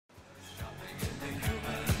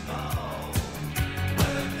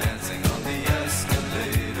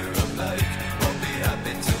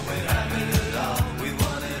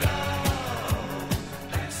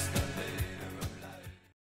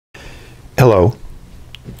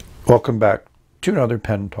Welcome back to another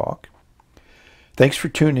pen talk. Thanks for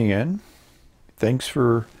tuning in. Thanks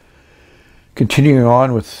for continuing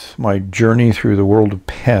on with my journey through the world of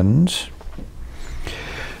pens.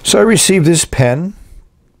 So I received this pen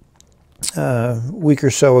a week or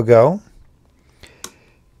so ago.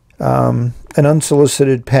 An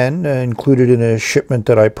unsolicited pen included in a shipment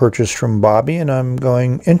that I purchased from Bobby, and I'm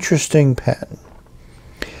going, interesting pen.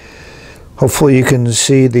 Hopefully you can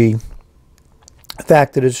see the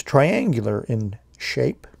fact that it's triangular in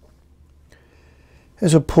shape.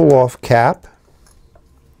 Has a pull-off cap.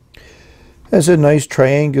 Has a nice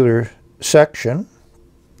triangular section.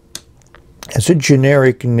 Has a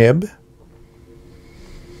generic nib.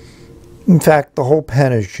 In fact, the whole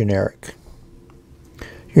pen is generic.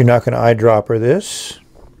 You're not going to eyedropper this.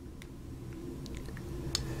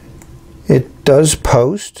 It does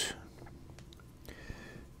post.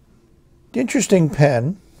 The interesting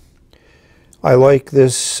pen. I like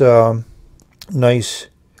this nice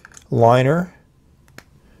liner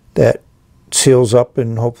that seals up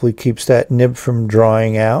and hopefully keeps that nib from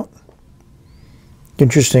drying out.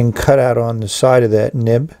 Interesting cutout on the side of that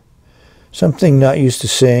nib. Something not used to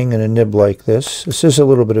seeing in a nib like this. This is a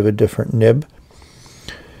little bit of a different nib.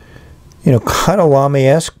 You know, kind of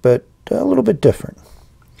Lamy-esque, but a little bit different.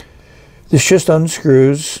 This just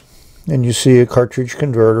unscrews, and you see a cartridge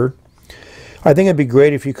converter. I think it'd be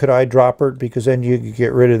great if you could eyedropper it, because then you could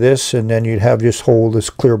get rid of this, and then you'd have just hold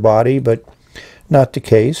this clear body, but not the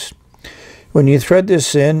case. When you thread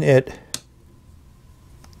this in, it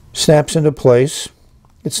snaps into place.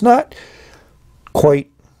 It's not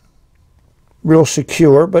quite real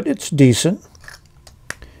secure, but it's decent.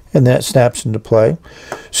 And that snaps into play.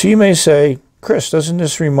 So you may say, Chris, doesn't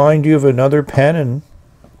this remind you of another pen? And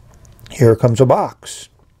here comes a box.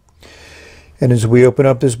 And as we open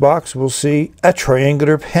up this box, we'll see a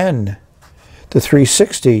triangular pen, the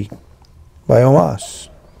 360 by Omas.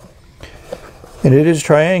 And it is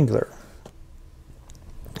triangular.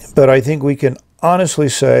 But I think we can honestly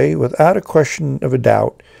say, without a question of a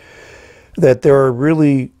doubt, that there are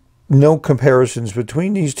really no comparisons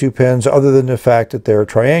between these two pens other than the fact that they're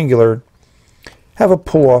triangular, have a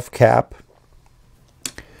pull-off cap.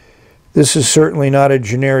 This is certainly not a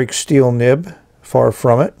generic steel nib, far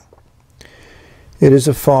from it. It is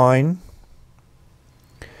a fine.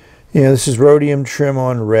 You know, this is rhodium trim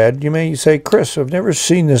on red. You may say, Chris, I've never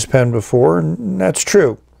seen this pen before, and that's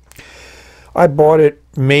true. I bought it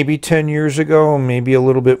maybe 10 years ago, maybe a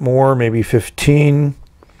little bit more, maybe 15.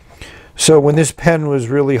 So when this pen was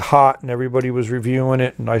really hot and everybody was reviewing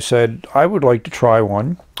it, and I said, I would like to try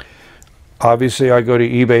one. Obviously, I go to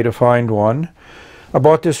eBay to find one. I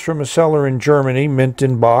bought this from a seller in Germany, mint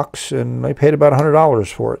in box, and I paid about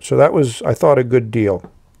 $100 for it. So that was, I thought, a good deal.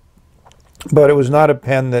 But it was not a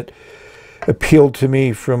pen that appealed to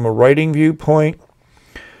me from a writing viewpoint.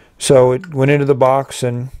 So it went into the box,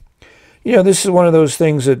 and, you know, this is one of those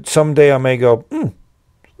things that someday I may go,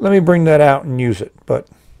 let me bring that out and use it. But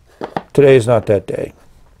today is not that day.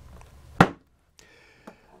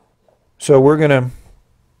 So we're going to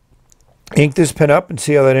ink this pen up and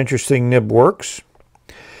see how that interesting nib works.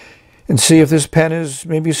 And see if this pen is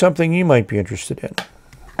maybe something you might be interested in.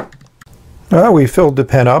 We filled the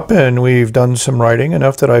pen up and we've done some writing,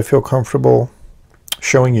 enough that I feel comfortable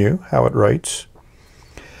showing you how it writes.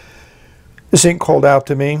 This ink called out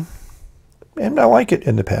to me, and I like it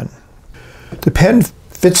in the pen. The pen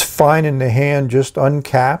fits fine in the hand, just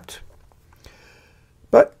uncapped,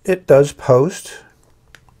 but it does post,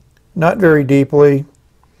 not very deeply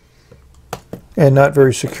and not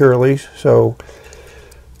very securely, so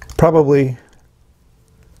probably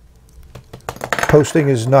posting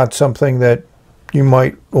is not something that you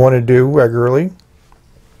might want to do regularly.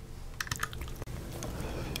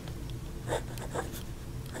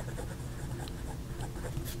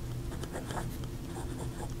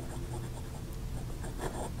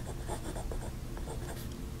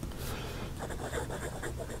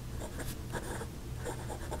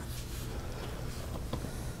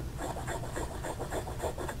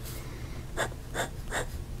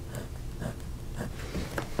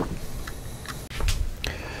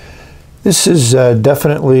 This is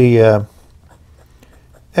definitely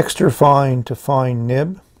extra fine to fine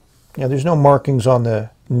nib. Yeah, there's no markings on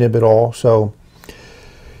the nib at all, so,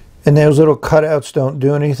 and those little cutouts don't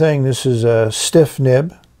do anything. This is a stiff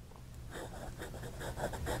nib.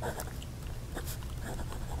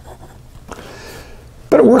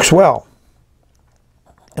 But it works well.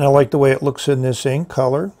 And I like the way it looks in this ink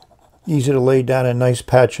color. Easy to lay down a nice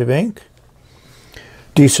patch of ink.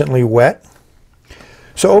 Decently wet.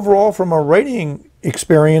 So overall, from a writing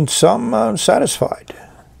experience, I'm satisfied.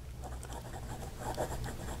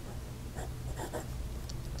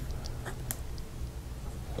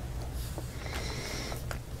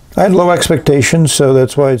 I had low expectations, so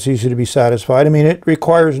that's why it's easy to be satisfied. I mean, it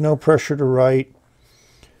requires no pressure to write.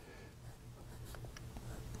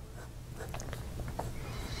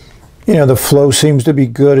 You know, the flow seems to be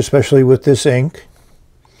good, especially with this ink.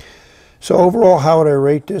 So overall, how would I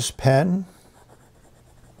rate this pen?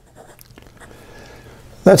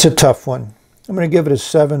 That's a tough one. I'm going to give it a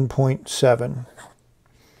 7.7.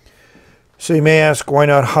 So you may ask, why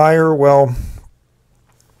not higher? Well,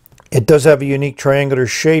 it does have a unique triangular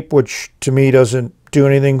shape, which to me doesn't do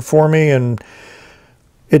anything for me, and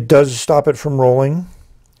it does stop it from rolling.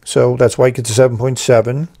 So that's why it gets a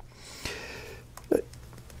 7.7.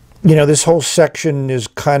 You know, this whole section is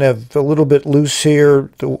kind of a little bit loose here,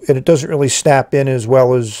 and it doesn't really snap in as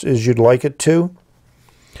well as you'd like it to.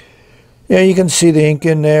 Yeah, you can see the ink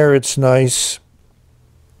in there. It's nice.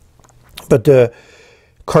 But the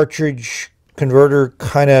cartridge converter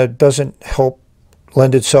kind of doesn't help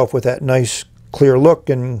lend itself with that nice clear look,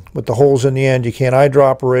 and with the holes in the end, you can't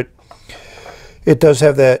eyedropper it. It does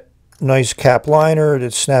have that nice cap liner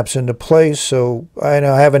that snaps into place, so I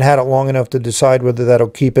know I haven't had it long enough to decide whether that'll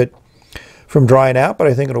keep it from drying out, but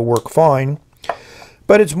I think it'll work fine.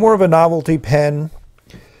 But it's more of a novelty pen.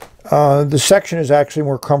 The section is actually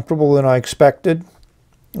more comfortable than I expected.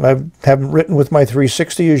 I haven't written with my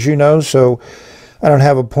 360, as you know, so I don't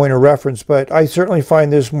have a point of reference, but I certainly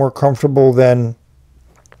find this more comfortable than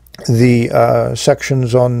the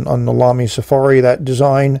sections on the Lamy Safari, that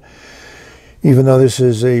design. Even though this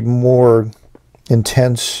is a more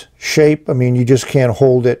intense shape, I mean, you just can't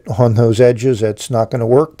hold it on those edges. That's not going to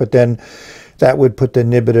work, but then that would put the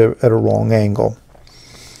nib at a wrong angle.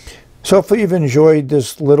 So hopefully you've enjoyed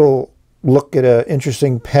this little look at an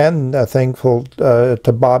interesting pen. Thankful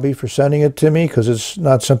to Bobby for sending it to me, because it's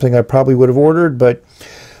not something I probably would have ordered, but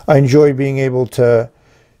I enjoy being able to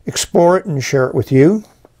explore it and share it with you.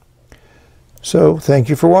 So thank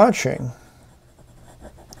you for watching.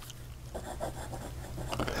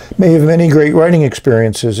 May have many great writing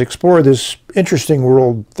experiences. Explore this interesting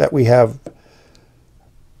world that we have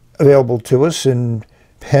available to us in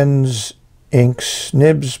pens, inks,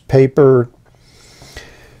 nibs, paper.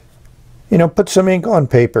 You know, put some ink on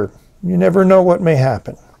paper. You never know what may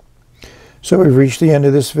happen. So we've reached the end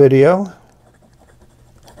of this video.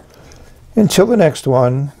 Until the next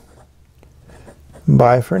one,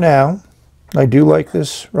 bye for now. I do like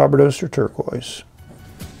this Robert Oster turquoise.